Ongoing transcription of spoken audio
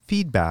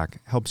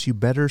Feedback helps you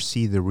better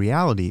see the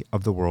reality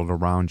of the world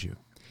around you.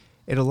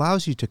 It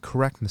allows you to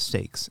correct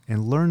mistakes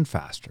and learn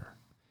faster.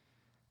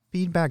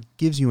 Feedback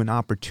gives you an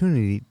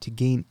opportunity to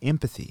gain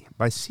empathy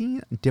by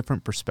seeing a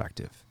different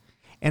perspective,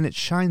 and it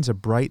shines a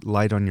bright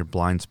light on your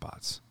blind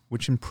spots,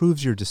 which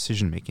improves your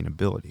decision-making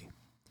ability.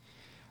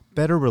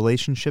 Better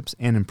relationships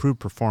and improved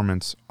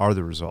performance are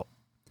the result.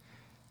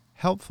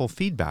 Helpful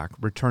feedback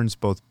returns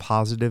both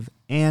positive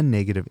and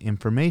negative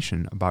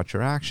information about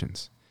your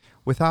actions.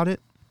 Without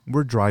it,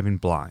 we're driving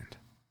blind.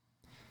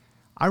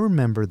 I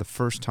remember the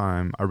first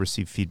time I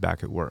received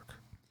feedback at work.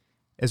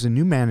 As a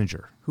new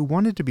manager who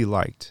wanted to be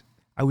liked,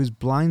 I was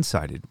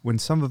blindsided when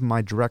some of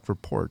my direct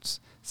reports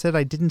said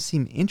I didn't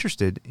seem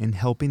interested in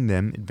helping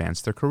them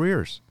advance their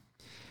careers.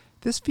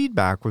 This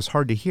feedback was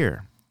hard to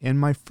hear, and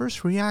my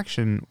first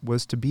reaction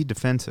was to be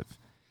defensive.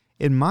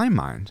 In my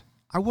mind,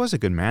 I was a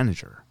good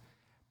manager,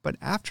 but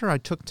after I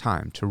took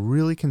time to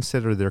really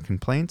consider their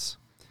complaints,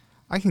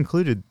 I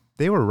concluded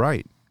they were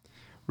right.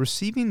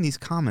 Receiving these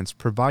comments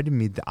provided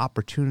me the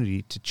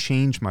opportunity to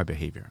change my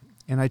behavior,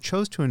 and I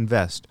chose to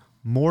invest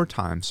more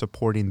time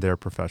supporting their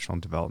professional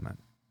development.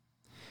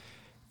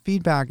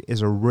 Feedback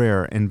is a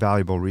rare and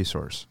valuable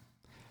resource.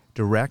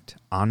 Direct,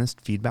 honest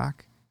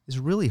feedback is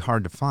really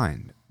hard to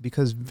find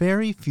because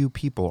very few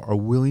people are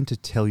willing to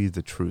tell you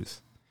the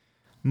truth.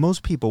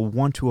 Most people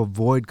want to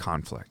avoid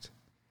conflict,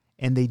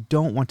 and they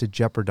don't want to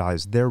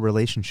jeopardize their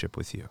relationship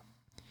with you.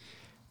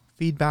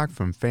 Feedback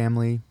from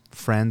family,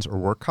 friends, or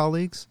work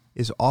colleagues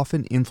is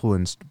often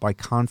influenced by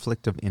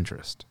conflict of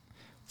interest.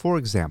 For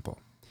example,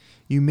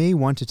 you may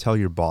want to tell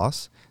your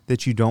boss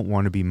that you don't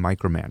want to be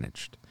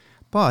micromanaged,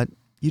 but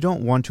you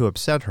don't want to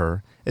upset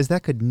her as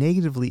that could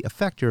negatively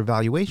affect your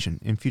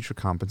evaluation and future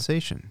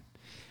compensation.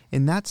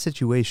 In that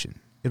situation,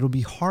 it'll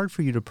be hard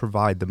for you to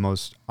provide the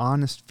most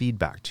honest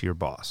feedback to your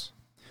boss.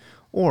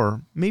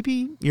 Or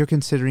maybe you're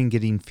considering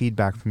getting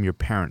feedback from your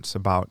parents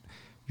about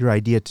your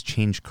idea to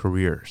change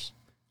careers,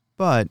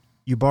 but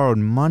you borrowed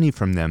money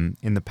from them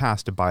in the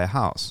past to buy a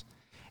house,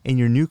 and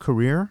your new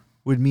career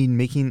would mean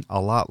making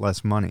a lot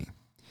less money.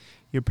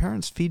 Your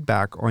parents'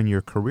 feedback on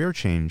your career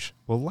change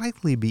will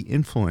likely be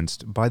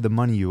influenced by the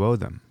money you owe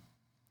them.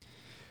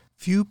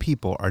 Few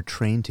people are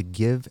trained to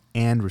give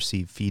and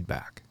receive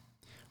feedback.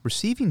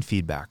 Receiving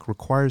feedback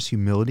requires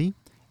humility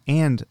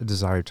and a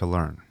desire to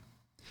learn.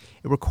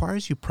 It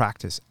requires you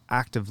practice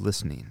active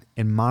listening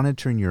and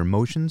monitoring your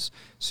emotions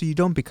so you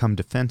don't become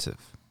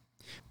defensive.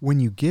 When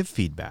you give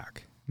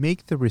feedback,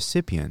 make the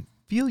recipient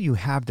feel you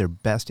have their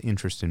best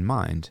interest in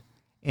mind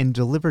and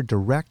deliver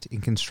direct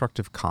and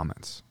constructive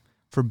comments.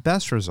 For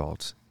best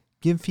results,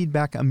 give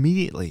feedback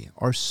immediately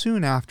or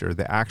soon after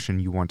the action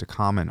you want to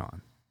comment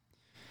on.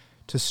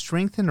 To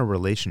strengthen a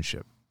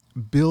relationship,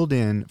 build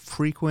in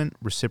frequent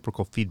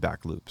reciprocal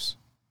feedback loops.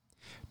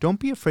 Don't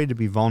be afraid to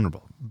be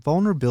vulnerable.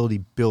 Vulnerability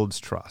builds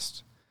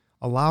trust.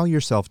 Allow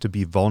yourself to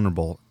be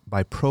vulnerable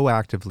by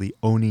proactively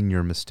owning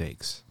your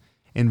mistakes.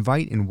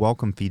 Invite and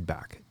welcome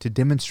feedback to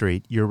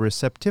demonstrate your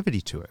receptivity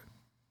to it.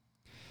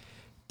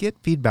 Get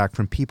feedback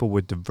from people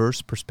with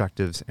diverse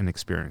perspectives and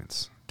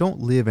experience. Don't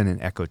live in an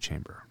echo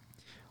chamber.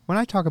 When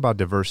I talk about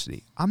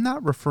diversity, I'm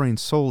not referring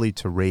solely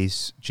to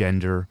race,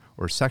 gender,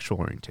 or sexual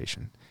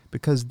orientation,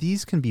 because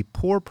these can be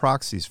poor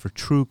proxies for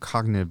true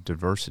cognitive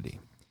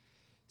diversity.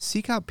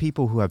 Seek out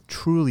people who have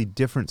truly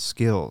different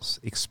skills,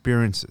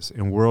 experiences,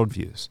 and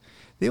worldviews.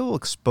 They will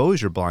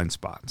expose your blind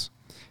spots.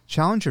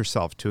 Challenge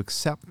yourself to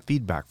accept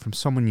feedback from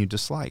someone you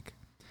dislike.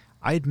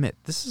 I admit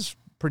this is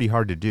pretty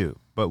hard to do,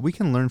 but we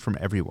can learn from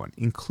everyone,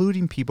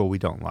 including people we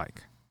don't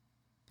like.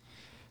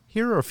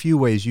 Here are a few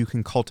ways you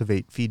can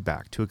cultivate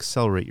feedback to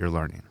accelerate your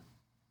learning.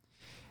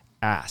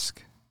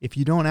 Ask. If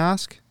you don't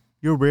ask,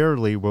 you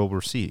rarely will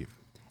receive.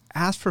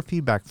 Ask for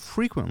feedback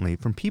frequently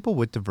from people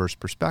with diverse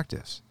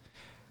perspectives.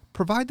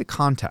 Provide the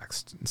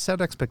context and set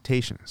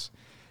expectations.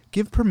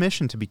 Give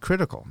permission to be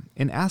critical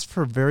and ask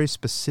for very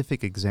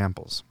specific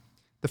examples.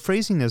 The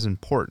phrasing is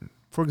important.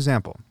 For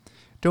example,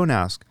 don't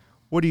ask,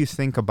 "What do you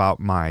think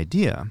about my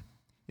idea?"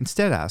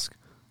 Instead ask,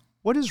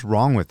 "What is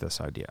wrong with this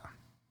idea?"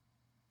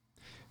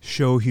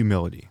 Show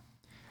humility.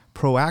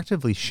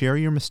 Proactively share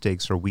your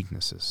mistakes or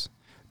weaknesses.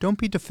 Don't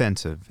be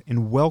defensive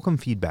and welcome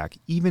feedback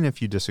even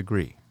if you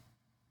disagree.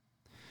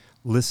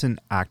 Listen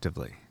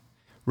actively.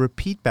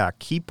 Repeat back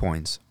key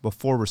points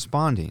before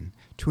responding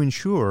to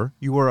ensure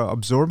you are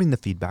absorbing the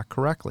feedback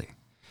correctly.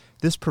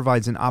 This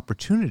provides an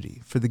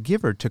opportunity for the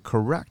giver to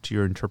correct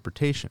your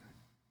interpretation.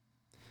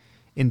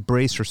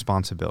 Embrace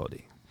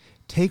responsibility.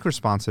 Take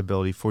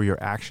responsibility for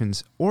your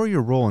actions or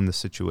your role in the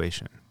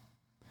situation.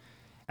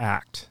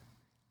 Act.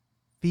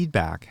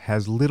 Feedback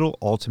has little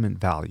ultimate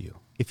value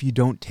if you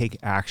don't take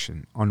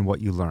action on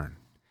what you learn.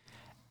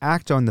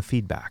 Act on the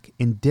feedback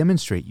and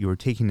demonstrate you are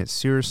taking it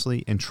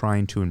seriously and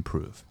trying to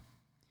improve.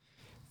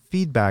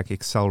 Feedback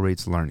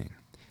accelerates learning.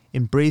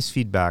 Embrace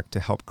feedback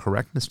to help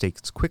correct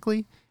mistakes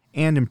quickly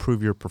and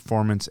improve your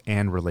performance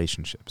and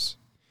relationships.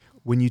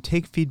 When you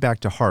take feedback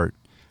to heart,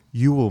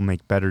 you will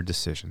make better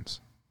decisions.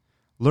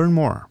 Learn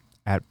more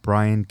at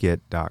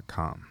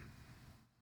briangit.com.